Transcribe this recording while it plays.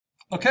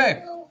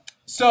Okay,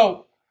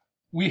 so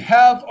we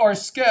have our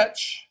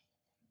sketch.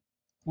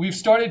 We've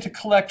started to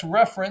collect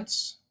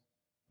reference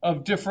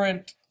of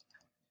different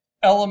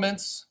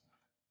elements.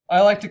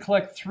 I like to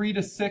collect 3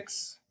 to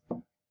 6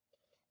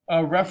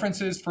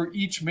 references for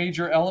each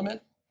major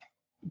element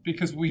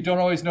because we don't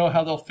always know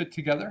how they'll fit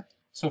together.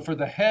 So for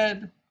the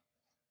head,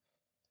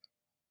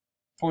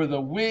 for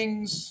the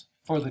wings,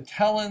 for the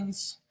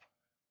talons,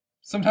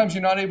 sometimes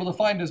you're not able to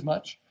find as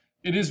much.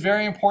 It is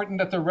very important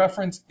that the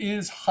reference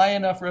is high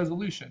enough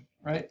resolution,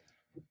 right?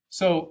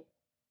 So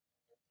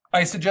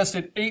I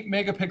suggested 8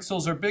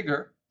 megapixels or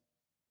bigger.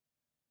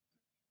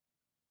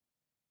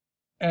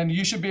 And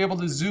you should be able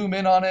to zoom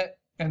in on it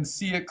and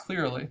see it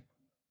clearly.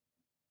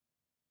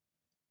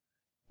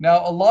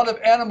 Now, a lot of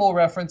animal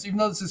reference, even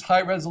though this is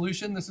high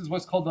resolution, this is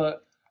what's called a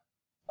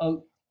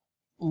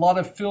lot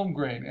of film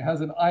grain. It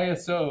has an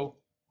ISO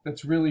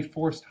that's really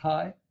forced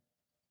high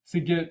to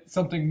get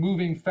something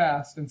moving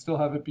fast and still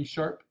have it be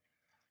sharp.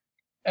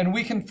 And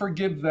we can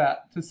forgive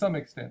that to some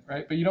extent,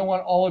 right? But you don't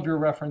want all of your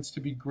reference to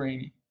be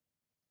grainy.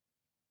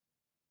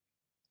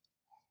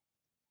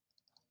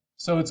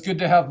 So it's good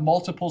to have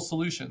multiple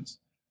solutions.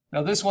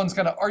 Now this one's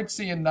kind of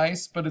artsy and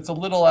nice, but it's a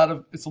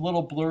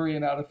little blurry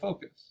and out of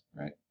focus,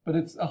 right? But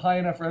it's a high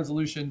enough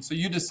resolution, so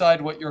you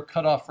decide what your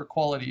cutoff for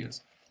quality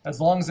is, as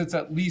long as it's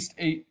at least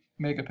 8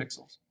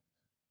 megapixels.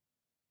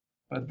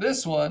 But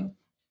this one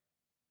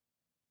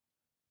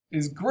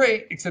is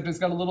great, except it's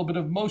got a little bit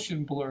of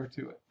motion blur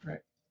to it, right?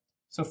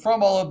 So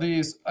from all of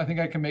these, I think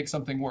I can make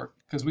something work,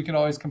 because we can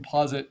always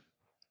composite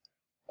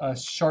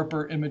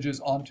sharper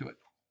images onto it.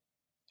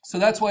 So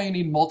that's why you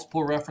need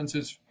multiple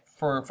references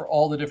for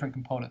all the different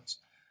components.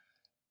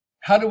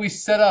 How do we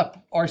set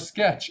up our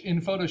sketch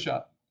in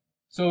Photoshop?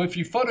 So if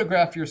you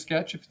photograph your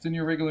sketch, if it's in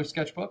your regular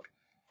sketchbook,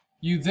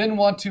 you then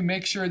want to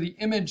make sure the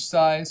image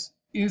size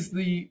is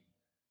the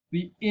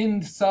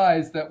end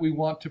size that we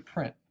want to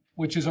print,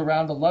 which is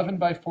around 11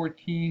 by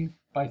 14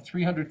 by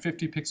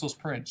 350 pixels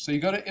per inch. So you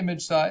go to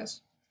image size,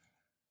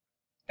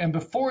 and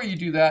before you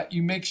do that,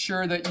 you make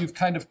sure that you've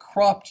kind of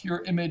cropped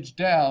your image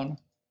down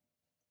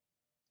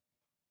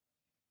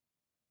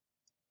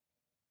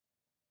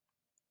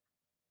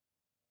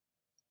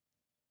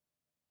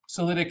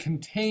so that it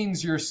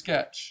contains your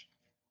sketch.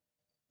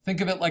 Think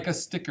of it like a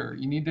sticker.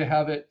 You need to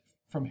have it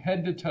from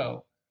head to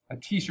toe, a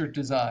t-shirt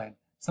design,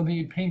 something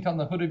you'd paint on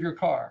the hood of your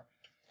car.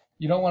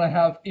 You don't want to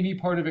have any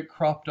part of it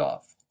cropped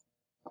off,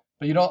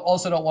 but you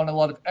also don't want a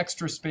lot of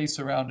extra space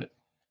around it.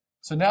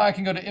 So now I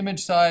can go to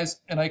image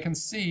size and I can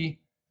see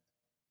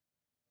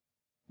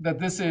that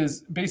this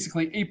is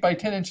basically 8 by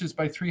 10 inches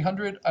by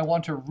 300. I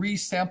want to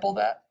resample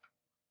that.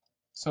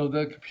 So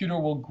the computer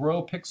will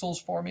grow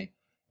pixels for me.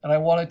 And I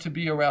want it to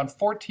be around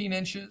 14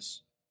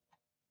 inches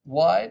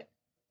wide.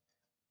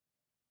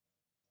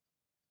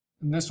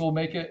 And this will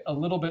make it a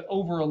little bit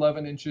over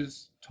 11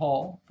 inches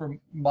tall for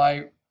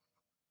my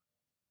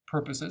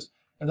purposes.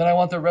 And then I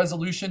want the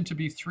resolution to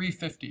be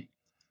 350.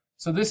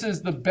 So this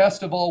is the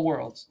best of all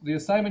worlds. The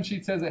assignment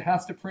sheet says it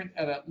has to print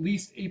at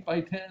least 8 by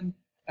 10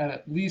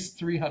 at least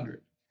 300,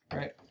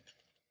 right?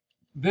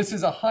 This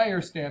is a higher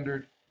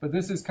standard, but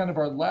this is kind of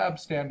our lab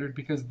standard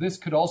because this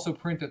could also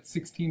print at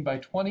 16 by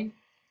 20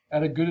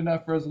 at a good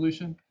enough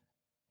resolution.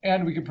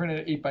 And we can print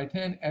it at 8 by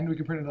 10, and we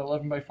can print it at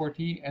 11 by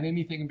 14, and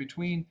anything in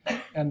between.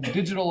 And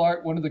digital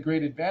art, one of the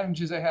great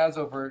advantages it has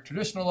over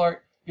traditional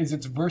art is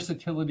its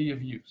versatility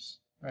of use,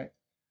 right?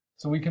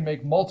 So we can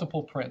make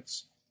multiple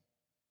prints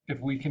if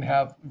we can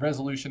have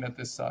resolution at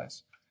this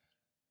size.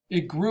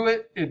 It grew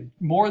it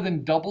more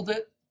than doubled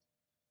it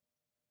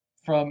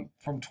from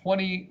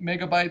 20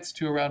 megabytes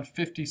to around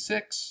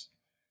 56.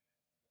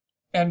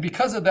 And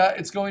because of that,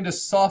 it's going to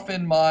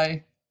soften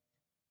my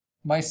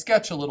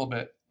sketch a little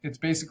bit. It's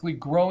basically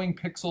growing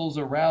pixels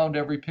around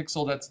every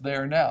pixel that's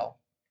there now,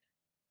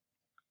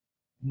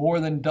 more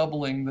than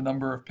doubling the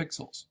number of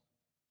pixels.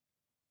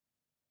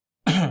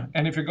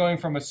 And if you're going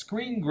from a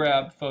screen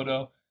grab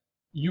photo,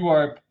 you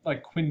are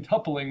like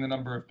quintupling the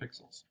number of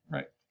pixels,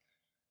 right?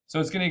 So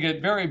it's going to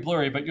get very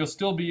blurry, but you'll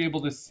still be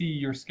able to see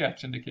your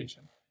sketch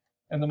indication.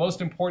 And the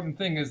most important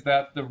thing is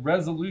that the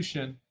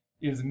resolution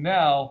is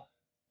now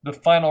the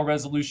final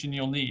resolution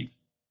you'll need.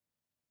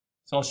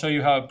 So I'll show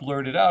you how I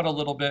blurred it out a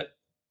little bit.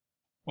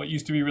 What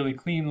used to be really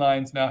clean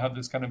lines now have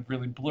this kind of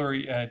really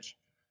blurry edge.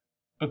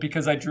 But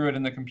because I drew it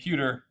in the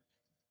computer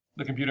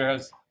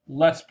has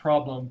less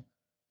problem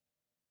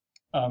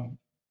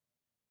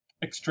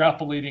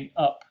extrapolating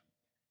up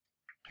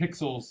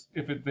pixels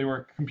if they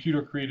were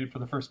computer created for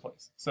the first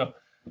place. So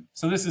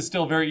this is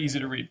still very easy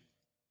to read.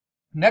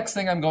 Next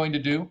thing I'm going to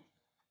do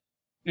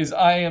is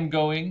I am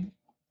going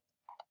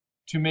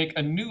to make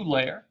a new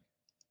layer.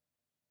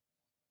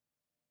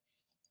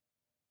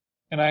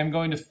 And I am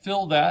going to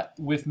fill that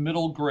with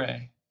middle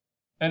gray.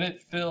 Edit,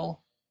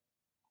 fill,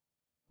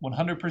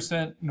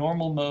 100%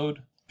 normal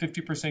mode,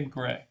 50%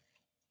 gray.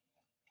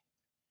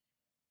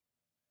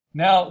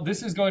 Now,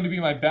 this is going to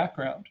be my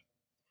background,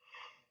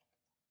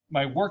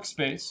 my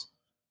workspace.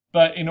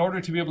 But in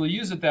order to be able to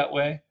use it that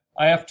way,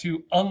 I have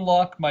to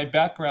unlock my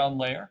background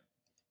layer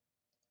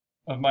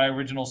of my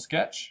original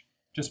sketch.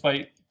 just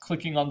by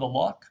clicking on the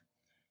lock.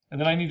 And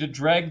then I need to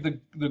drag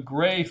the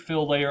gray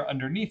fill layer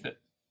underneath it.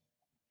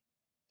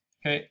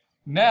 Okay,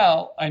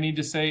 now I need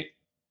to say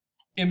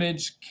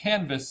image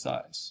canvas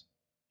size.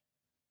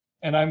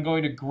 And I'm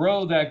going to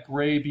grow that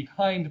gray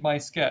behind my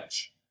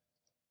sketch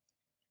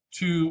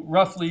to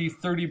roughly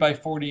 30 by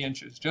 40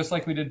 inches, just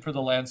like we did for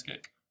the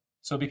landscape.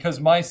 So because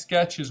my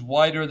sketch is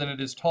wider than it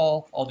is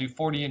tall, I'll do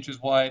 40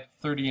 inches wide,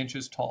 30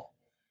 inches tall.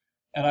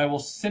 And I will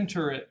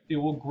center it. It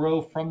will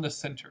grow from the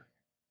center.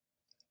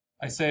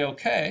 I say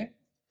OK.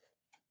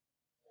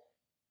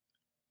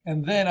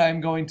 And then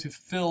I'm going to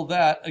fill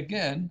that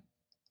again,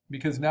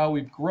 because now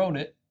we've grown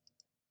it.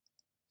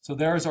 So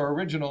there's our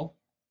original.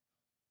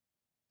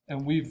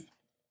 And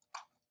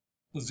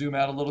let's zoom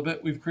out a little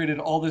bit. We've created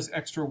all this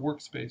extra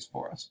workspace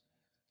for us.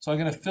 So I'm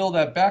going to fill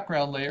that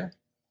background layer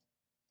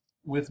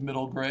with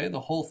middle gray,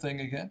 the whole thing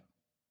again.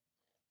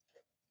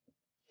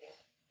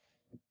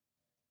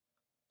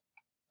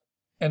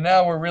 And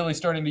now we're really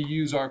starting to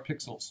use our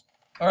pixels.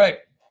 All right.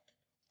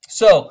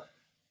 So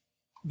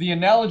the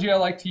analogy I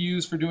like to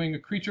use for doing a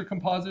creature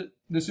composite,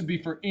 this would be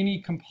for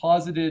any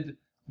composited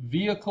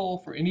vehicle,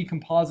 for any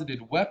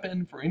composited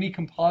weapon, for any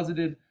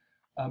composited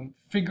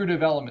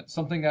figurative element,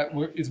 something that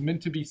is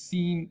meant to be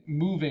seen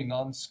moving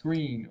on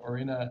screen or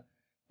in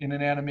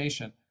an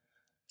animation.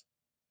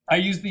 I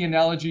use the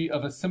analogy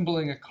of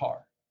assembling a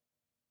car.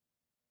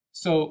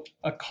 So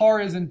a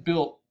car isn't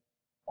built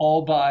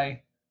all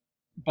by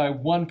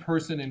one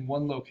person in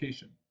one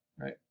location,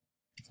 right?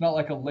 It's not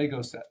like a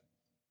Lego set.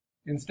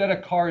 Instead,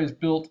 a car is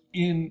built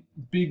in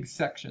big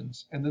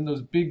sections, and then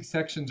those big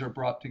sections are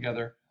brought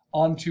together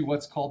onto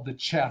what's called the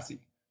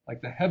chassis.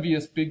 Like the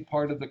heaviest big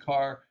part of the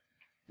car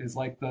is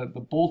like the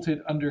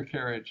bolted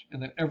undercarriage,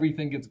 and then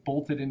everything gets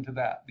bolted into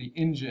that. The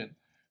engine,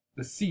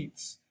 the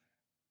seats,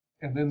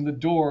 and then the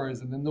doors,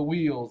 and then the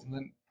wheels, and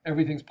then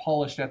everything's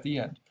polished at the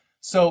end.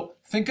 So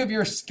think of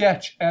your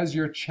sketch as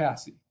your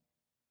chassis.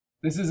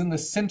 This is in the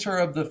center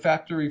of the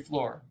factory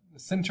floor, the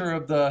center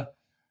of the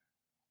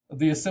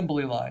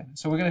assembly line.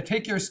 So we're going to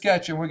take your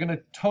sketch and we're going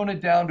to tone it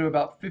down to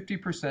about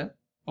 50%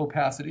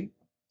 opacity.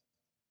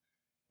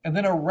 And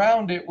then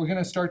around it, we're going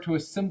to start to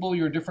assemble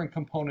your different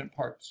component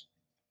parts.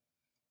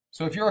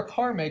 So if you're a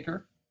car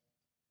maker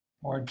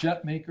or a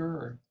jet maker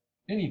or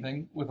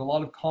anything with a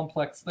lot of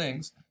complex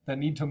things that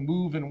need to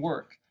move and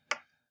work,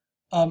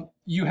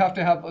 you have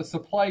to have a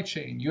supply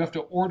chain. You have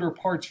to order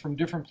parts from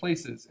different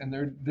places, and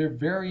they're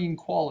varying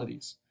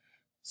qualities.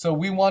 So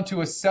we want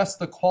to assess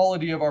the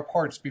quality of our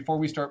parts before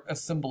we start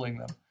assembling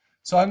them.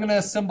 So I'm going to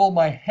assemble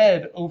my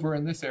head over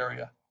in this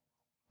area,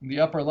 in the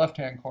upper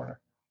left-hand corner.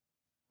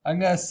 I'm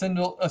going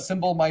to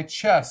assemble my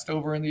chest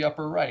over in the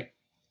upper right.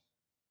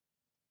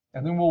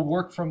 And then we'll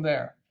work from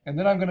there. And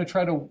then I'm going to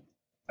try to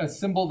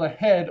assemble the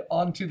head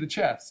onto the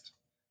chest.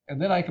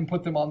 And then I can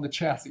put them on the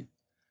chassis.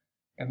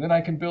 And then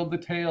I can build the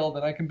tail,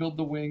 then I can build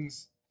the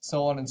wings,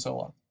 so on and so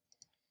on.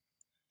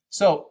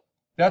 So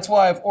that's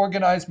why I've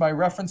organized my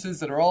references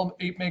that are all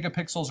 8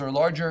 megapixels or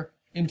larger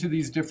into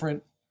these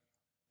different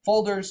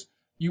folders.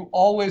 You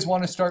always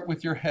want to start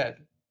with your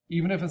head.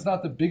 Even if it's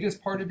not the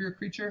biggest part of your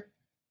creature,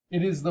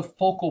 it is the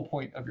focal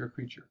point of your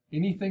creature.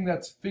 Anything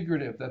that's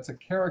figurative, that's a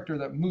character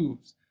that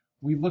moves,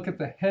 we look at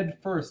the head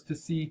first to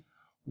see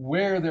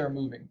where they're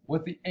moving,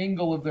 what the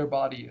angle of their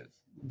body is,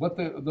 what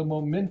the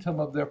momentum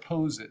of their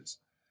pose is.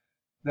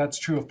 That's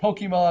true of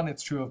Pokemon,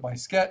 it's true of my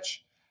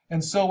sketch.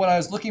 And so when I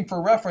was looking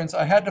for reference,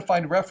 I had to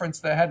find reference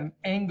that had an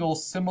angle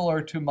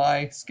similar to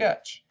my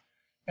sketch.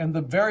 And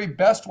the very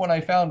best one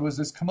I found was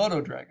this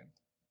Komodo dragon,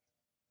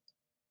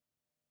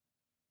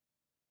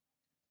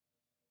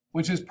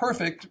 which is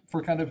perfect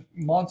for kind of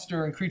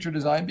monster and creature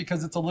design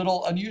because it's a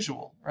little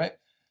unusual, right?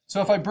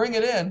 So if I bring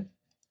it in,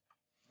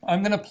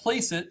 I'm going to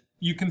place it.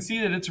 You can see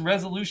that its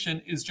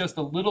resolution is just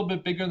a little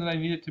bit bigger than I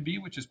need it to be,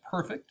 which is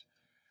perfect.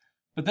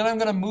 But then I'm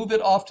going to move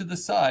it off to the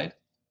side.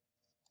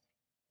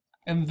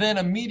 And then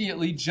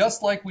immediately,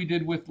 just like we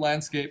did with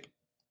landscape,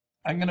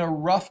 I'm going to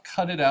rough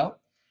cut it out.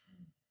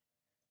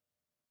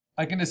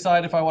 I can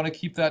decide if I want to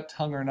keep that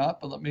tongue or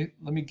not, but let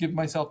me give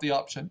myself the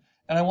option.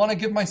 And I want to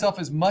give myself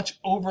as much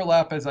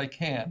overlap as I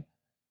can.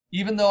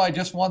 Even though I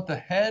just want the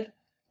head,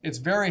 it's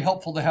very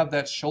helpful to have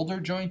that shoulder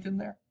joint in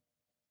there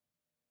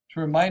to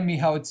remind me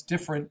how it's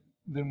different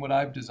than what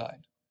I've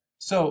designed.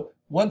 So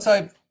once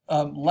I've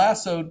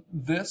lassoed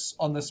this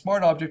on the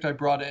smart object I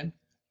brought in,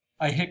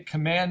 I hit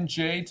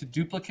Command-J to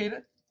duplicate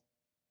it,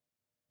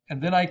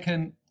 and then I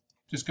can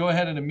just go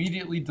ahead and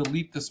immediately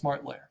delete the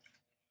smart layer.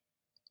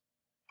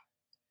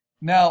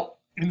 Now,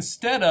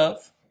 instead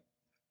of,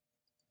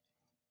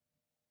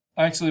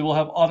 actually we'll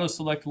have auto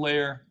select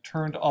layer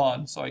turned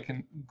on so I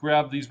can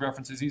grab these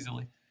references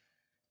easily.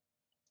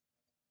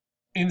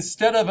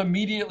 Instead of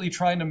immediately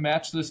trying to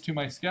match this to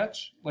my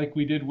sketch, like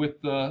we did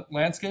with the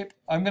landscape,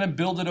 I'm going to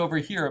build it over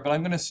here, but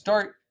I'm going to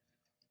start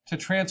to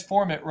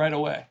transform it right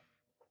away.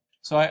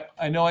 So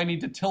I know I need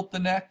to tilt the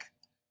neck.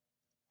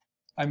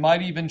 I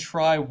might even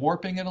try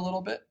warping it a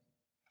little bit.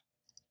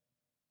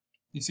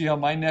 You see how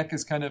my neck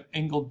is kind of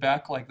angled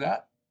back like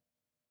that?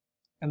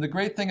 And the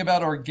great thing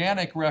about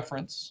organic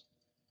reference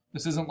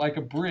This isn't like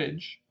a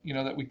bridge,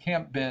 that we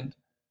can't bend.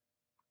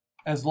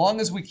 As long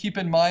as we keep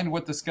in mind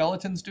what the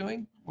skeleton's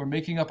doing, we're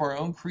making up our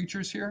own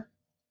creatures here,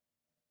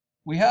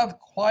 we have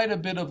quite a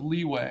bit of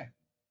leeway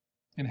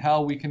in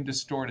how we can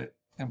distort it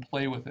and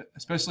play with it,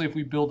 especially if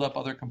we build up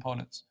other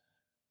components.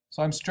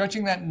 So I'm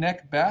stretching that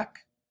neck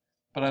back,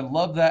 but I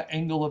love that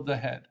angle of the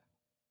head.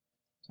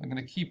 So I'm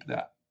going to keep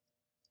that.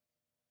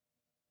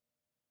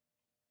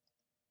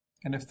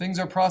 And if things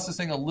are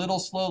processing a little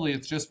slowly,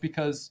 it's just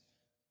because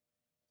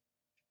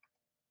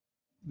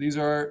these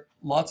are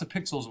lots of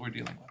pixels we're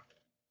dealing with.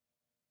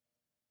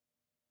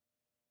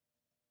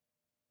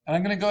 And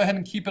I'm going to go ahead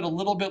and keep it a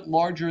little bit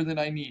larger than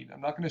I need.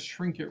 I'm not going to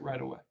shrink it right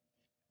away,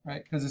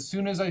 right? Because as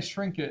soon as I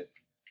shrink it,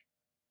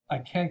 I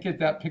can't get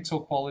that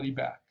pixel quality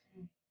back.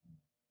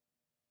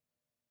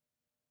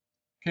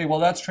 Okay, while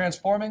that's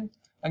transforming,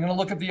 I'm going to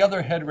look at the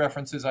other head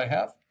references I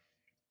have.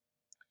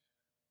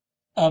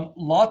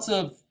 Lots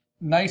of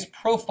nice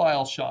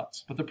profile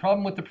shots, but the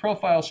problem with the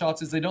profile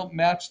shots is they don't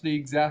match the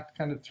exact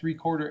kind of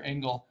 3/4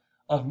 angle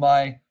of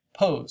my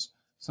pose.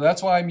 So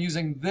that's why I'm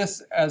using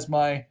this as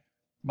my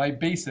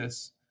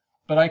basis,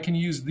 but I can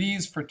use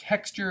these for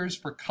textures,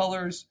 for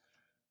colors,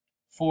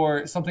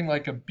 for something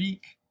like a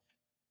beak,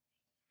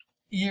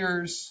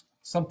 ears,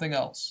 something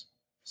else.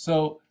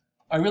 So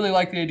I really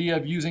like the idea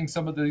of using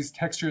some of these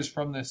textures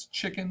from this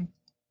chicken.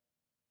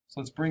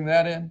 So let's bring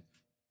that in.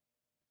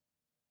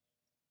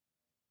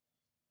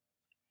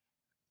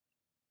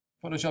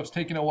 Photoshop's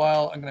taking a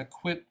while. I'm going to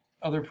quit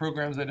other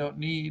programs I don't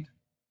need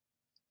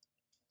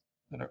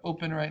that are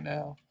open right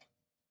now.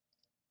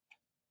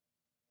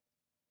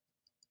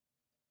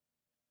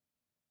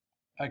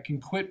 I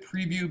can quit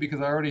preview because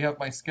I already have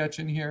my sketch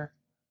in here.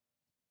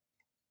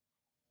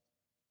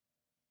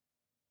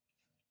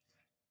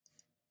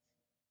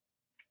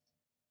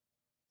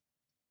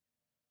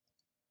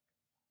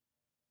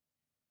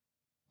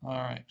 All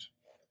right.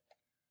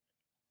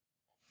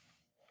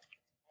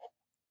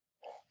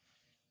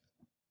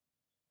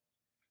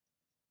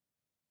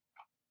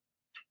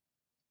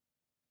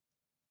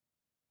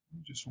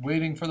 Just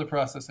waiting for the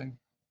processing.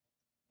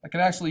 I can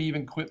actually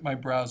even quit my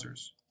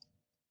browsers,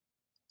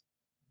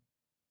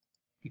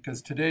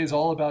 because today is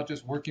all about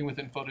just working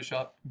within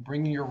Photoshop,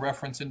 bringing your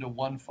reference into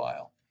one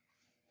file.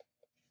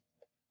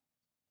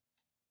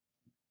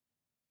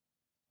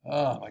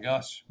 Oh my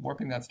gosh,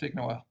 warping that's taken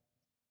a while.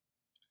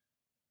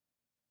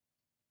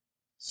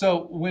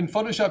 So when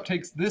Photoshop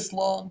takes this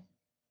long,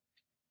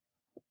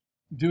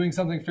 doing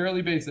something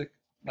fairly basic,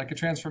 like a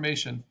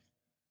transformation,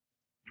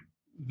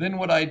 then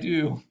what I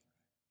do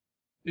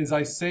is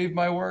I save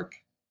my work,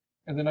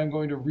 and then I'm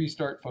going to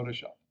restart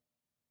Photoshop.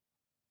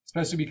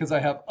 Especially because I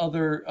have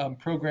other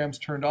programs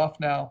turned off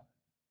now.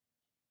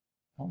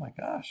 Oh my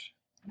gosh,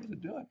 what is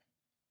it doing?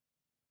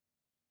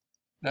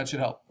 That should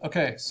help.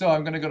 Okay, so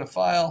I'm going to go to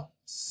File,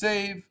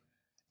 Save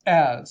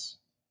As,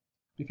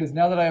 because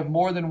now that I have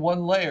more than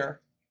one layer,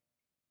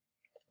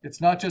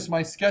 it's not just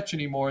my sketch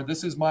anymore,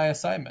 this is my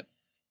assignment.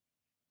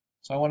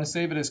 So I want to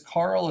save it as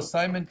Karl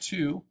Assignment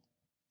 2.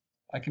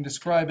 I can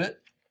describe it.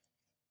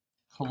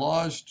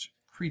 Collaged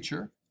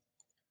creature,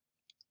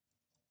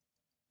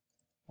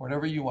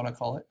 whatever you want to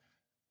call it,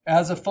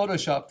 as a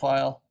Photoshop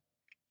file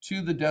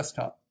to the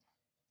desktop.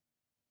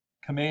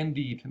 Command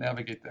D to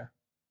navigate there.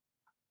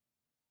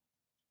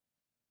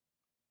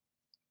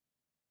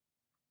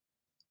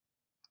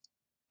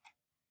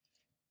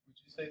 Would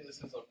you say this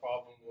is a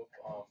problem with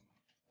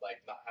like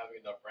not having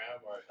enough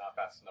RAM or not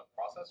fast enough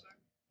processor?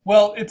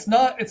 Well, it's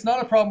not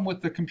a problem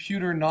with the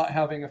computer not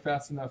having a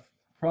fast enough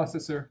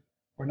processor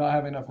or not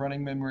having enough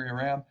running memory or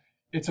RAM.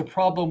 It's a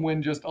problem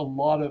when just a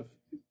lot of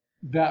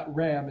that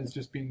RAM is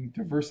just being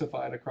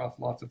diversified across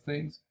lots of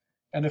things.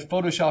 And if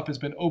Photoshop has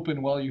been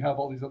open while you have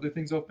all these other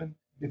things open,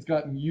 it's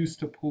gotten used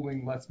to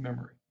pulling less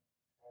memory.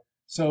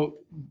 So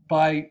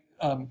by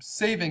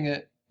saving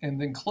it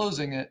and then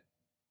closing it,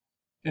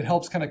 it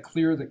helps kind of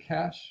clear the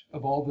cache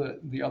of all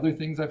the other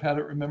things I've had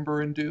it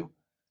remember and do,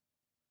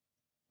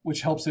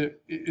 which helps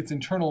its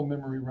internal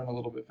memory run a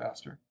little bit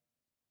faster.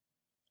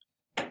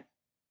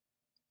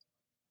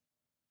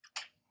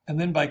 And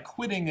then by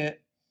quitting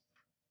it,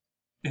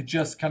 it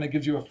just kind of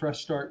gives you a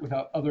fresh start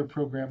without other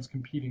programs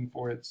competing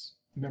for its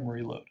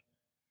memory load.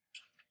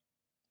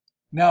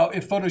 Now,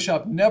 if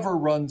Photoshop never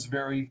runs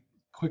very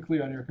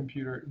quickly on your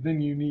computer,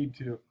 then you need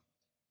to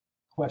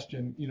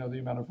question, the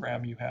amount of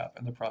RAM you have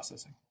and the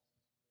processing.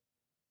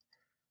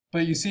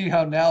 But you see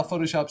how now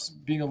Photoshop's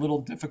being a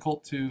little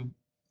difficult to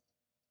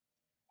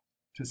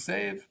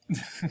save.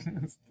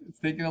 It's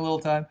taking a little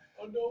time.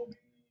 Oh no.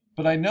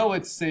 But I know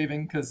it's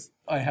saving because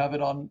I have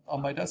it on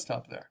my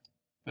desktop there.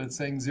 But it's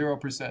saying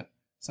 0%.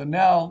 So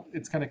now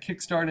it's kind of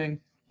kickstarting.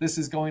 This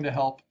is going to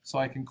help. So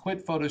I can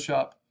quit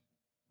Photoshop,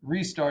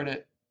 restart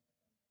it.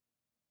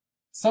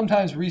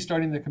 Sometimes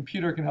restarting the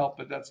computer can help,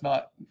 but that's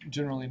not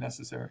generally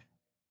necessary.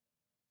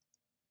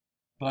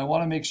 But I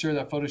want to make sure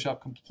that Photoshop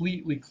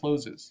completely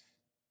closes.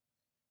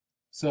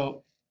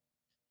 So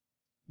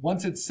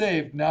once it's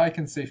saved, now I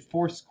can say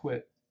force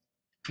quit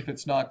if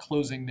it's not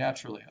closing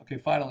naturally. Okay,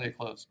 finally it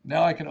closed.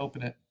 Now I can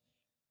open it